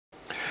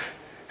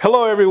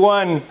Hello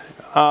everyone,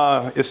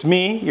 it's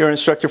me, your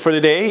instructor for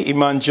today,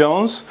 Iman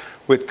Jones,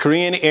 with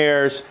Korean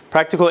Air's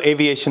Practical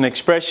Aviation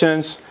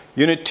Expressions,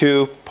 Unit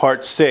 2,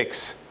 Part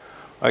 6.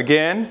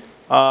 Again,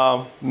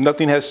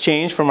 nothing has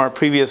changed from our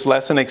previous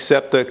lesson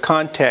except the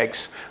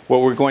context, what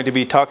we're going to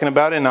be talking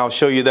about, and I'll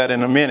show you that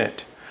in a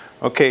minute.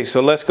 Okay,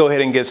 so let's go ahead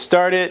and get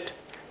started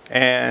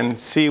and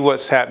see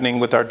what's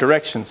happening with our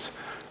directions.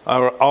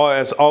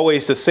 As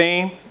always the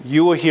same,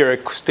 you will hear a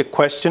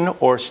question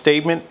or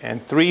statement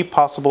and 3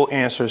 possible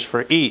answers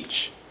for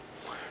each.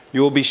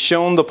 You will be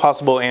shown the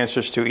possible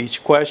answers to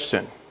each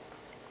question.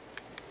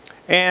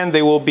 And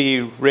they will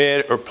be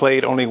read or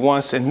played only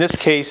once. In this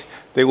case,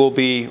 they will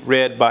be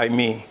read by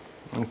me.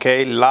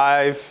 Okay,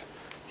 live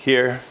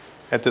here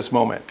at this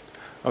moment.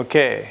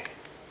 Okay.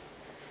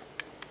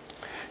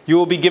 You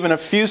will be given a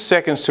few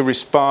seconds to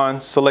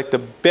respond. Select the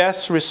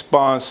best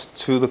response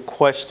to the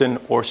question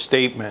or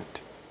statement.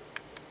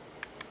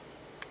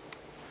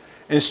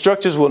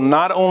 Instructors will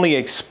not only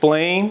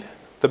explain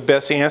the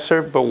best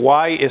answer, but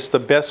why it's the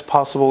best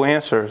possible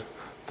answer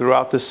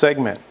throughout this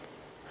segment.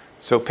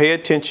 So pay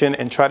attention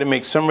and try to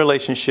make some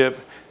relationship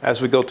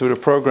as we go through the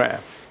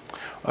program.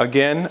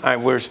 Again,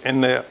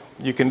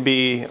 you can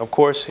be, of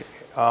course,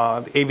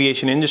 the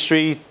aviation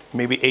industry,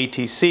 maybe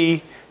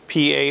ATC,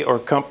 PA, or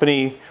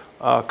company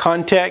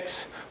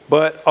context,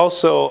 but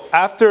also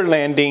after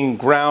landing,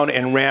 ground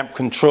and ramp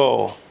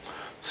control.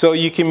 So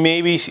you can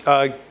maybe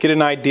get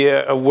an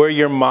idea of where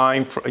your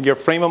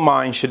frame of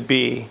mind should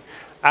be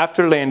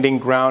after landing,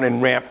 ground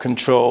and ramp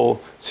control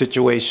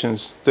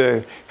situations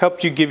to help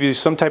give you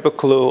some type of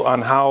clue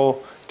on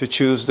how to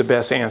choose the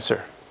best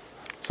answer.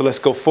 So let's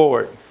go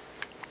forward.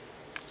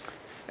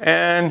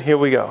 And here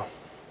we go.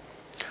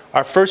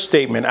 Our first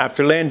statement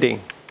after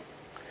landing.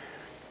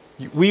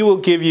 We will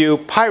give you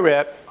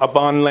PIREP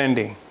upon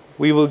landing.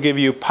 We will give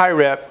you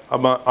PIREP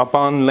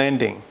upon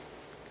landing.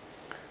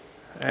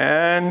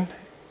 And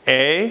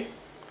A,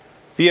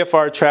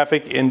 VFR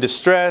traffic in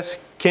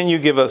distress. Can you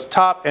give us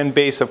top and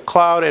base of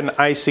cloud and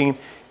icing,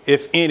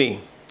 if any?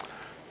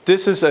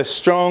 This is a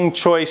strong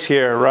choice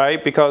here,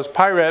 right? Because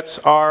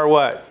PIREPs are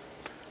what?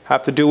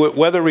 Have to do with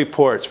weather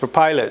reports for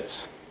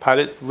pilots.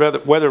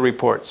 Weather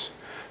reports.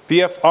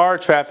 VFR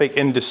traffic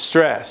in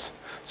distress.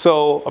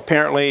 So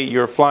apparently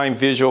you're flying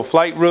visual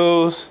flight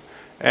rules.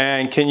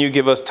 And can you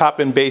give us top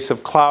and base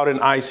of cloud and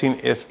icing,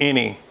 if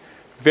any?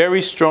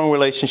 Very strong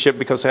relationship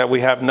because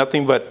we have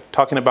nothing but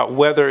talking about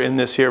weather in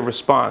this here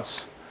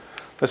response.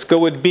 Let's go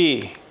with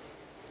B.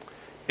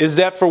 Is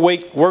that for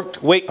wake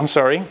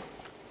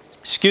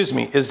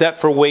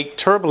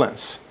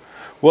turbulence?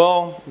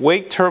 Well,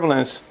 wake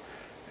turbulence,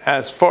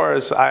 as far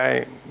as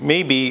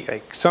maybe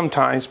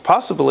sometimes,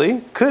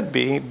 possibly, could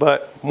be,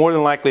 but more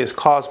than likely is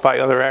caused by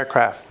other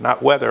aircraft,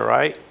 not weather,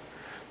 right?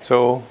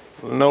 So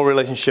no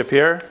relationship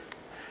here.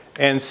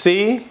 And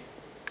C,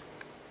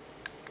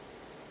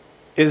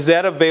 is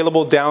that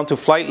available down to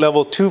flight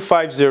level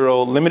 250,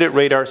 limited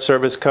radar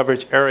service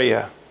coverage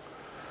area?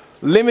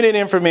 Limited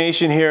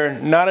information here,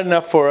 not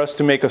enough for us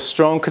to make a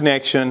strong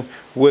connection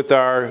with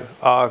our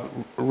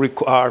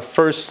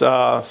first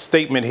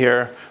statement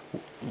here.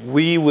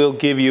 We will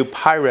give you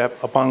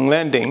PIREP upon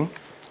landing.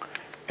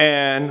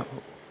 And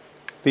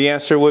the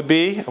answer would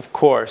be, of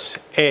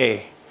course,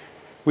 A.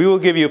 We will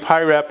give you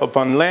PIREP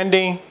upon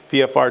landing,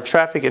 VFR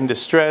traffic in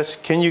distress.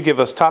 Can you give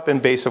us top and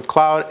base of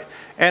cloud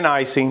and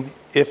icing,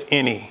 if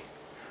any?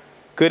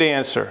 Good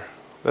answer.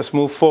 Let's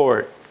move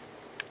forward.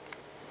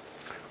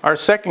 Our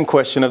second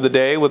question of the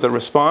day with a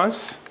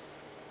response.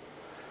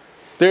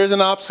 There's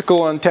an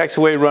obstacle on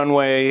taxiway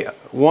runway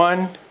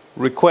 1,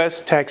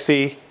 request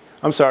taxi.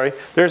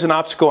 There's an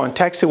obstacle on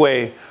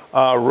taxiway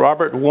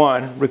Robert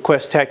 1,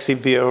 request taxi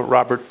via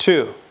Robert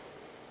 2.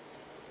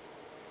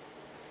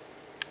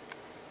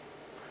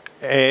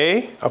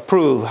 A,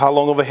 approved. How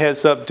long of a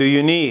heads up do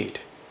you need?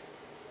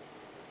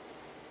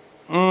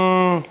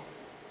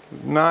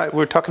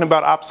 We're talking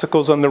about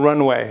obstacles on the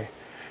runway.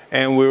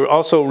 And we're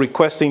also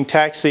requesting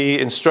taxi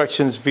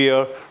instructions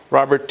via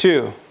Robert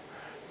 2.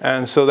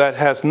 And so that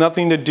has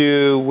nothing to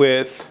do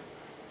with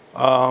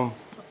our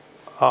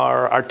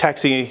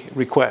taxi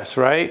request,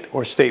 right?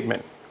 Or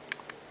statement.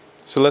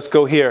 So let's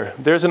go here.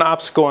 There's an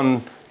obstacle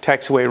on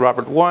taxiway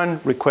Robert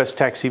 1, request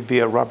taxi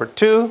via Robert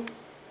 2.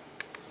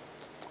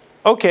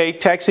 Okay,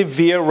 taxi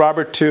via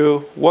Robert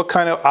 2. What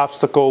kind of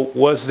obstacle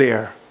was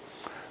there?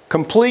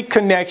 Complete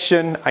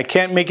connection. I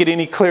can't make it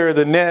any clearer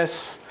than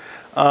this.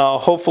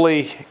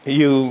 Hopefully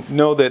you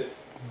know that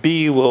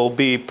B will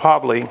be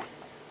probably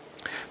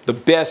the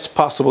best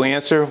possible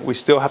answer. We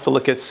still have to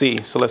look at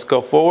C. So let's go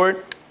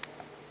forward.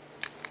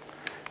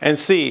 And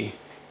C,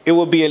 it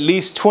will be at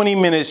least 20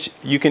 minutes.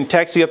 You can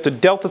taxi up to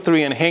Delta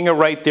 3 and hang it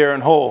right there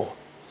and hold.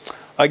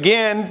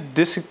 Again,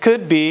 this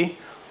could be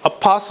a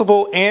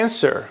possible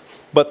answer,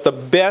 but the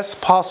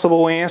best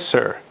possible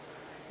answer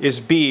is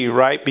B,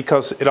 right?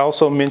 Because it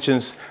also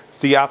mentions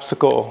the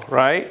obstacle,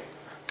 right?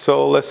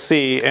 So let's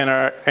see, and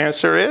our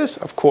answer is,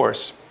 of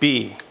course,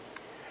 B.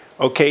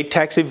 Okay,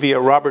 taxi via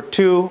Robert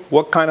 2,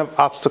 what kind of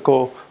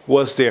obstacle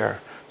was there?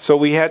 So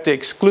we had to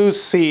exclude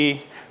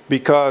C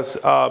because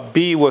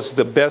B was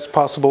the best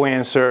possible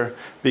answer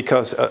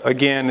because,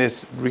 again,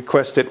 it's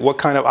requested what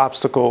kind of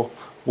obstacle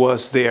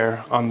was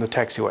there on the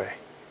taxiway.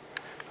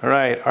 All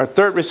right, our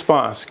third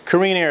response,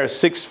 Korean Air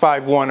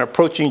 651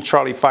 approaching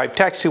Charlie 5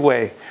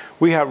 taxiway.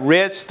 We have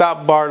red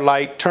stop bar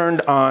light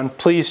turned on.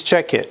 Please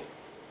check it.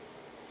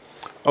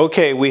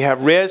 Okay, we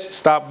have red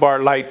stop bar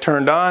light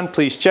turned on.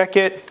 Please check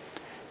it.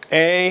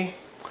 A.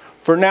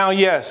 For now,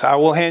 yes. I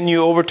will hand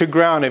you over to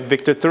ground at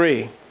Victor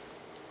 3.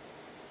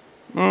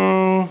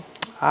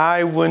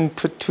 I wouldn't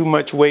put too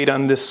much weight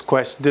on this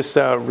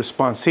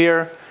response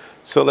here.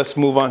 So let's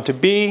move on to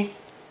B.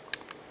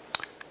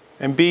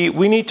 And B,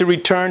 we need to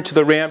return to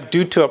the ramp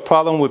due to a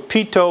problem with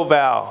pitot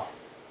valve.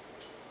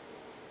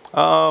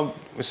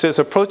 It says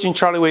approaching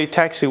Charlie Way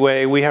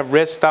taxiway. We have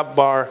red stop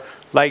bar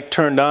light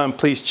turned on.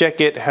 Please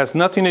check it. Has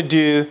nothing to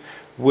do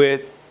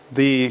with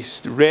the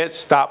red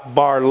stop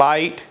bar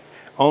light.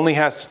 Only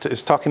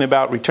is talking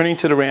about returning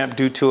to the ramp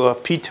due to a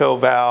pitot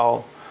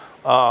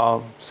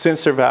valve,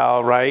 sensor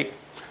valve, right?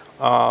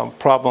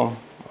 Problem.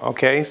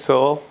 Okay,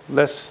 so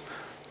let's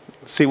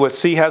see what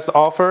C has to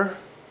offer.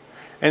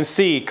 And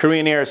C,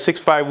 Korean Air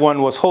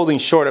 651 was holding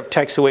short of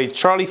taxiway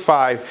Charlie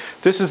 5.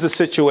 This is the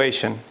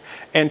situation.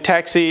 And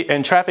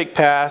traffic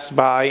passed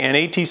by and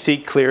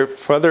ATC cleared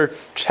further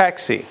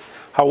taxi.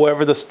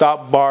 However, the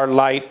stop bar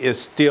light is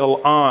still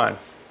on.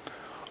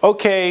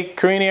 Okay,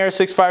 Korean Air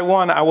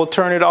 651, I will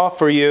turn it off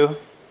for you.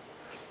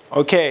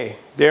 Okay,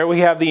 there we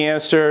have the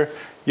answer.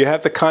 You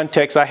have the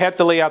context. I had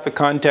to lay out the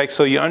context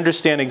so you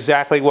understand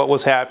exactly what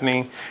was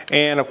happening.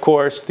 And of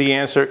course, the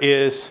answer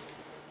is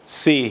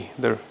C.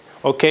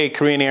 Okay,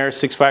 Korean Air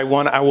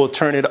 651, I will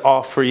turn it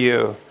off for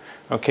you.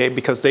 Okay,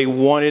 because they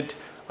wanted,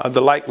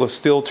 the light was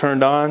still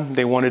turned on,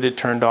 they wanted it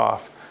turned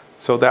off.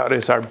 So that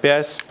is our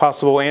best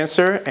possible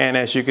answer. And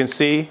as you can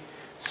see,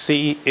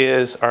 C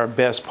is our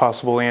best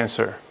possible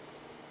answer.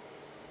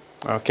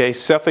 Okay,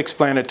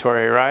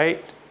 self-explanatory,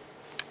 right?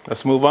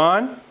 Let's move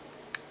on.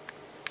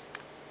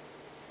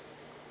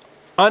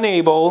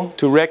 Unable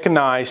to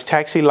recognize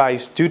taxi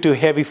lights due to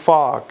heavy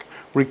fog,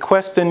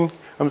 requesting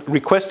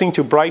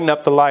to brighten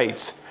up the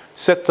lights.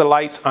 Set the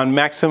lights on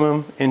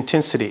maximum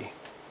intensity.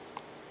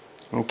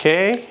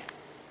 Okay?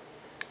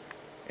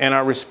 And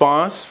our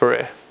response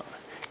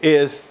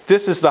is,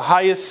 this is the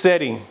highest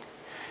setting.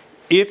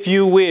 If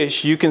you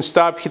wish, you can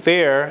stop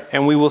there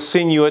and we will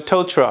send you a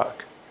tow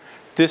truck.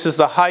 This is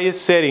the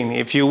highest setting.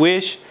 If you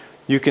wish,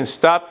 you can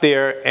stop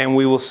there and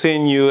we will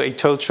send you a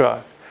tow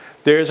truck.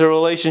 There's a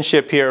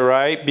relationship here,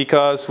 right?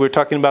 Because we're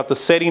talking about the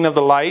setting of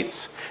the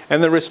lights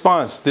and the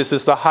response. This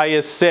is the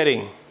highest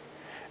setting.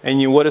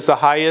 And what is the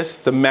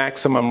highest? The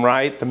maximum,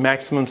 right? The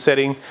maximum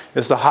setting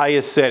is the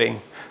highest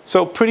setting.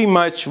 So pretty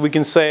much we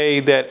can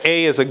say that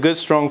A is a good,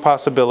 strong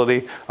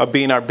possibility of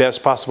being our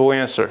best possible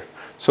answer.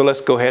 So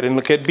let's go ahead and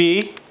look at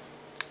B.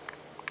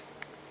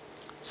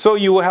 So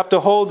you will have to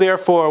hold there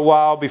for a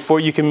while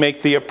before you can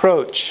make the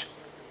approach.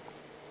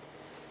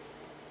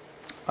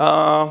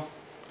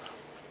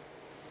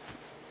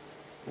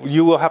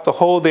 You will have to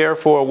hold there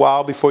for a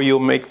while before you'll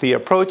make the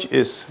approach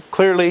is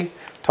clearly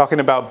talking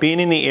about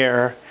being in the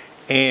air.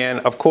 And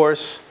of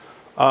course,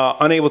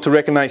 unable to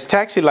recognize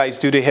taxi lights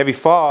due to heavy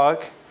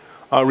fog,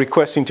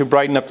 requesting to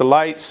brighten up the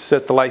lights,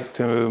 set the lights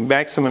to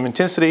maximum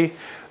intensity.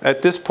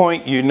 At this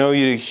point, you know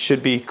you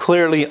should be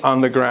clearly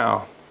on the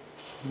ground,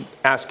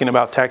 asking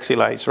about taxi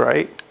lights,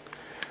 right?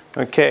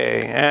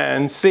 Okay,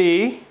 and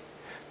C,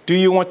 do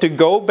you want to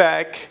go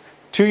back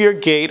to your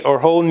gate or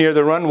hold near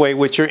the runway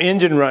with your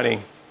engine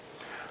running?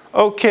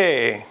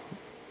 Okay,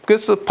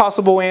 this is a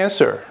possible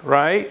answer,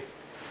 right?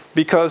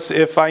 Because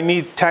if I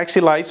need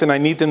taxi lights and I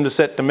need them to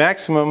set the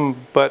maximum,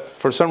 but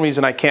for some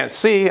reason I can't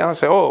see, I'll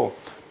say, oh,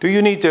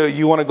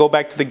 you want to go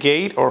back to the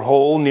gate or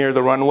hold near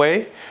the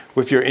runway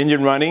with your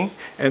engine running?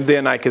 And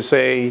then I could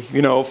say,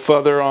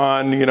 further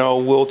on,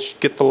 we'll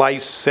get the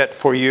lights set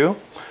for you.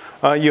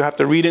 You have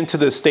to read into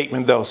the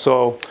statement though.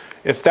 So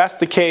if that's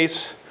the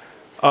case,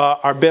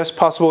 our best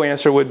possible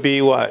answer would be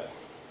what?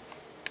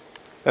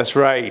 That's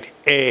right,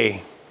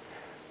 A.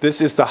 This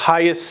is the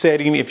highest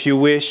setting. If you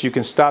wish, you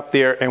can stop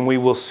there and we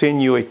will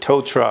send you a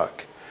tow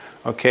truck.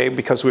 Okay,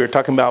 because we were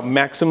talking about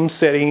maximum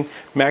setting,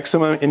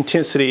 maximum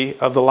intensity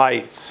of the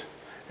lights.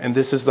 And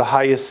this is the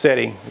highest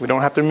setting. We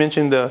don't have to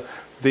mention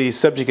the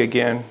subject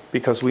again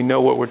because we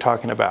know what we're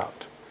talking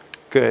about.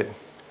 Good.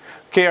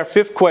 Okay, our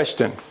fifth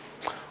question.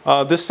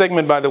 This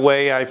segment, by the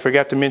way, I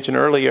forgot to mention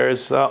earlier,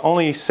 is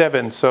only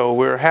 7, so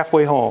we're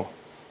halfway home,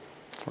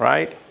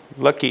 right?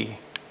 Lucky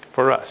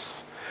for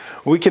us.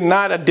 We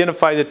cannot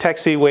identify the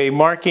taxiway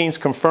markings.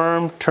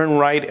 Confirm, turn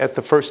right at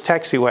the first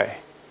taxiway.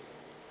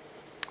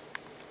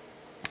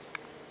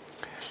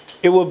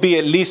 It will be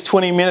at least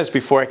 20 minutes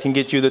before I can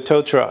get you the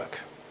tow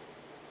truck.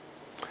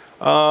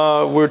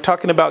 We're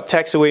talking about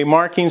taxiway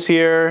markings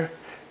here.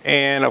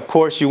 And of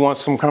course, you want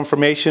some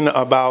confirmation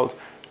about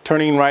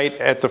turning right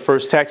at the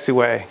first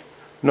taxiway.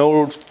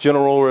 No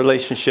general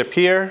relationship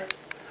here.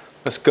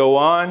 Let's go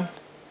on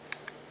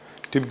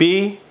to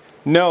B.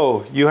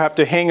 No, you have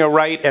to hang a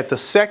right at the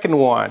second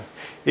one.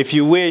 If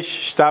you wish,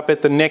 stop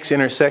at the next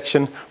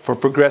intersection for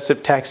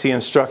progressive taxi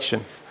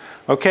instruction.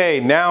 Okay,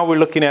 now we're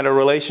looking at a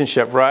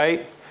relationship,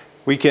 right?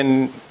 We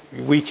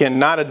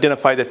cannot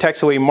identify the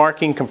taxiway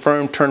marking,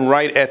 confirm, turn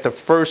right at the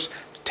first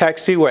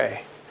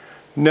taxiway.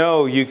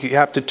 No, you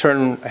have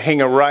to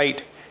hang a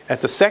right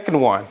at the second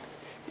one.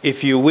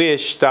 If you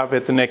wish, stop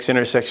at the next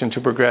intersection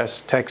to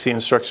progress taxi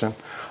instruction.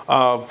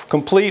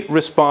 Complete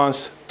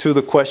response to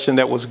the question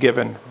that was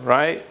given,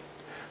 right?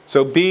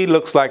 So B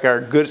looks like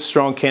our good,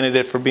 strong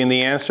candidate for being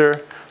the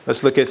answer.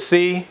 Let's look at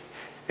C.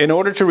 In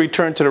order to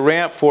return to the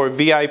ramp for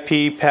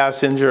VIP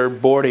passenger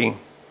boarding.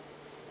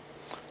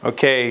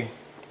 Okay,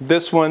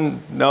 this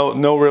one,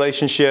 no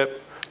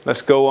relationship.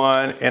 Let's go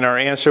on, and our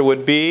answer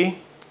would be,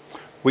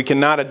 we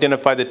cannot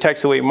identify the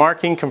taxiway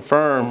marking,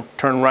 confirm,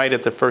 turn right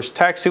at the first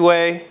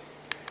taxiway.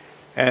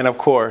 And of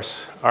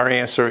course, our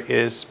answer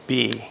is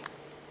B.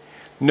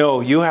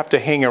 No, you have to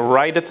hang a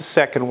right at the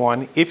second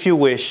one. If you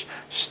wish,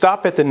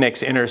 stop at the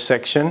next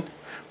intersection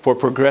for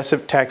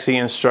progressive taxi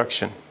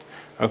instruction.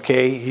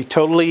 Okay, he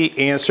totally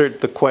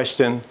answered the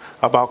question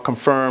about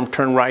confirm,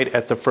 turn right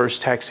at the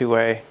first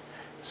taxiway.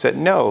 Said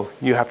no,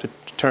 you have to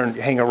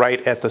hang a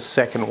right at the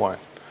second one.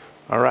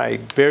 All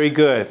right, very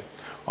good.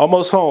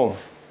 Almost home.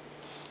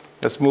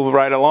 Let's move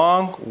right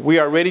along. We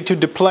are ready to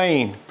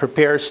deplane.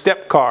 Prepare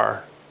step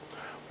car.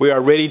 We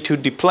are ready to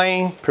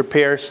deplane.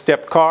 Prepare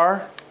step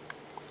car.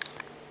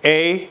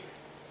 A,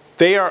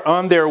 they are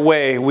on their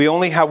way. We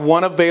only have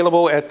one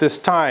available at this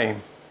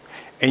time.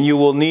 And you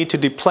will need to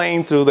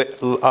deplane through the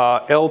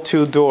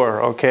L2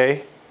 door,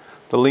 okay?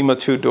 The Lima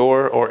 2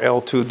 door or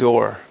L2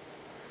 door.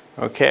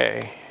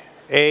 Okay.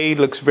 A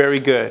looks very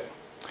good.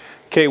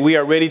 Okay, we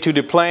are ready to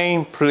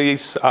deplane.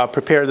 Please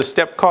prepare the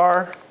step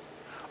car.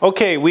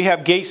 Okay, we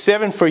have gate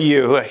 7 for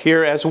you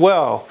here as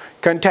well.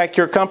 Contact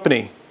your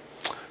company.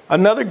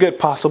 Another good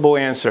possible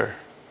answer.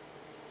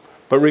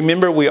 But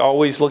remember, we're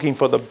always looking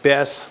for the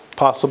best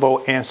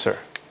possible answer.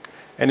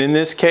 And in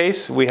this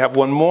case, we have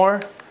one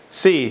more.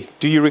 C,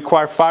 do you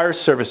require fire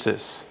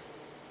services?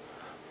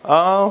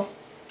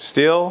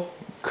 Still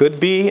could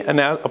be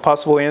a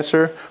possible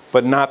answer,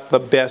 but not the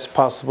best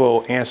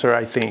possible answer,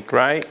 I think,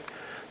 right?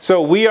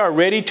 So we are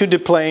ready to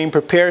deplane,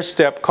 prepare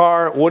step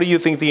car. What do you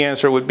think the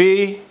answer would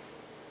be?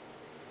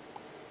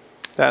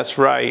 That's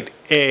right,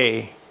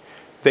 A.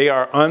 They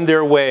are on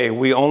their way.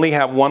 We only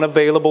have one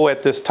available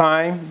at this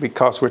time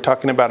because we're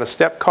talking about a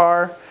step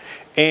car,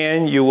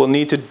 and you will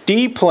need to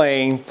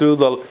deplane through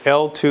the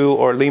L2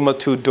 or Lima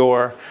 2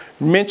 door.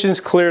 Mentions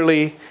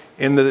clearly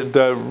in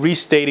the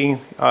restating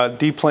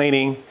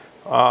deplaning,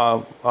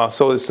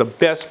 so it's the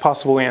best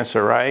possible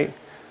answer, right?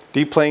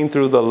 Deplane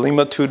through the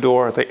Lima 2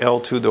 door, the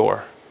L2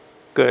 door.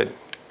 Good.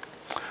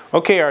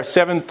 Okay, our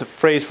 7th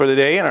phrase for the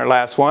day and our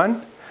last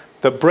one.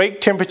 The brake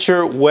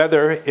temperature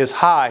weather is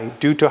high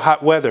due to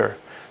hot weather.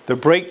 The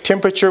brake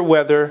temperature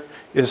weather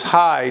is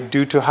high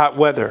due to hot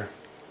weather.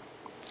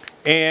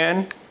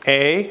 And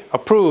A,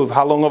 approved.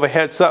 How long of a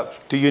heads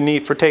up do you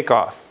need for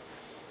takeoff?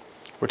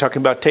 We're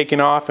talking about taking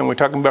off and we're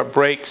talking about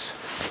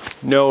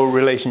brakes. No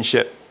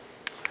relationship.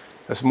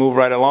 Let's move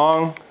right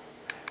along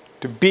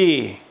to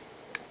B.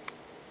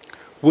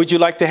 Would you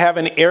like to have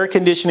an air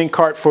conditioning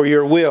cart for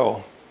your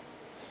wheel?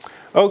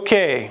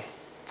 Okay.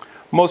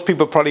 Most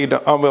people probably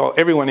don't, well,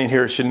 everyone in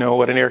here should know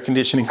what an air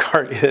conditioning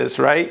cart is,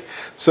 right?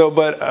 So,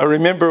 but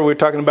remember, we're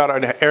talking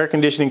about an air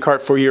conditioning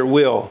cart for your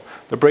wheel.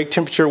 The brake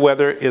temperature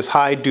weather is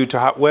high due to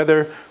hot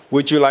weather.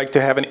 Would you like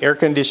to have an air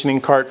conditioning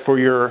cart for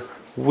your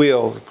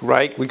wheels,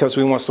 right? Because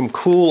we want some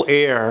cool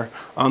air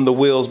on the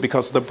wheels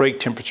because of the brake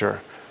temperature.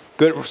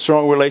 Good,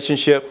 strong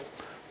relationship.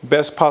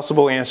 Best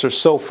possible answer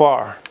so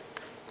far.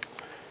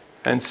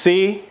 And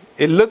C,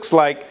 it looks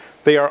like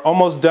they are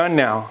almost done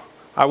now.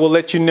 I will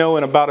let you know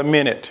in about a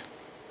minute.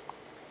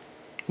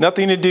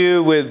 Nothing to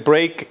do with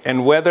brake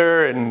and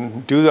weather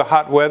and do the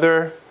hot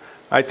weather.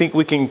 I think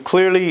we can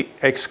clearly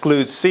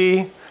exclude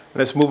C.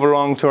 Let's move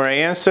along to our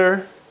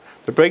answer.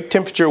 The brake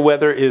temperature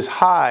weather is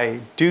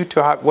high due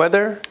to hot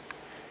weather.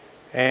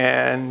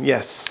 And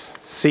yes,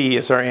 C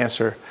is our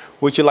answer.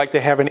 Would you like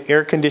to have an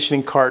air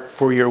conditioning cart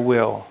for your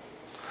wheel?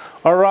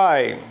 All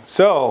right,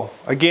 so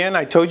again,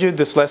 I told you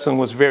this lesson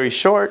was very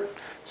short,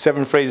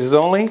 7 phrases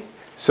only.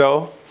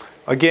 So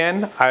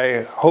again,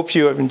 I hope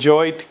you have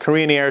enjoyed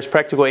Korean Air's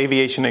Practical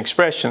Aviation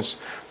Expressions.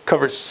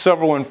 Covered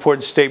several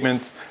important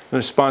statements,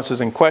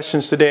 responses, and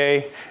questions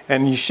today,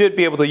 and you should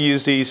be able to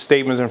use these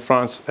statements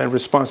and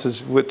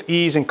responses with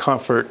ease and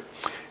comfort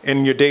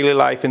in your daily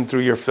life and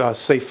through your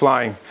safe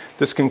flying.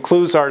 This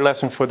concludes our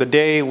lesson for the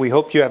day. We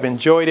hope you have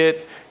enjoyed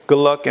it. Good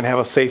luck and have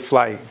a safe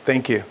flight.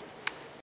 Thank you.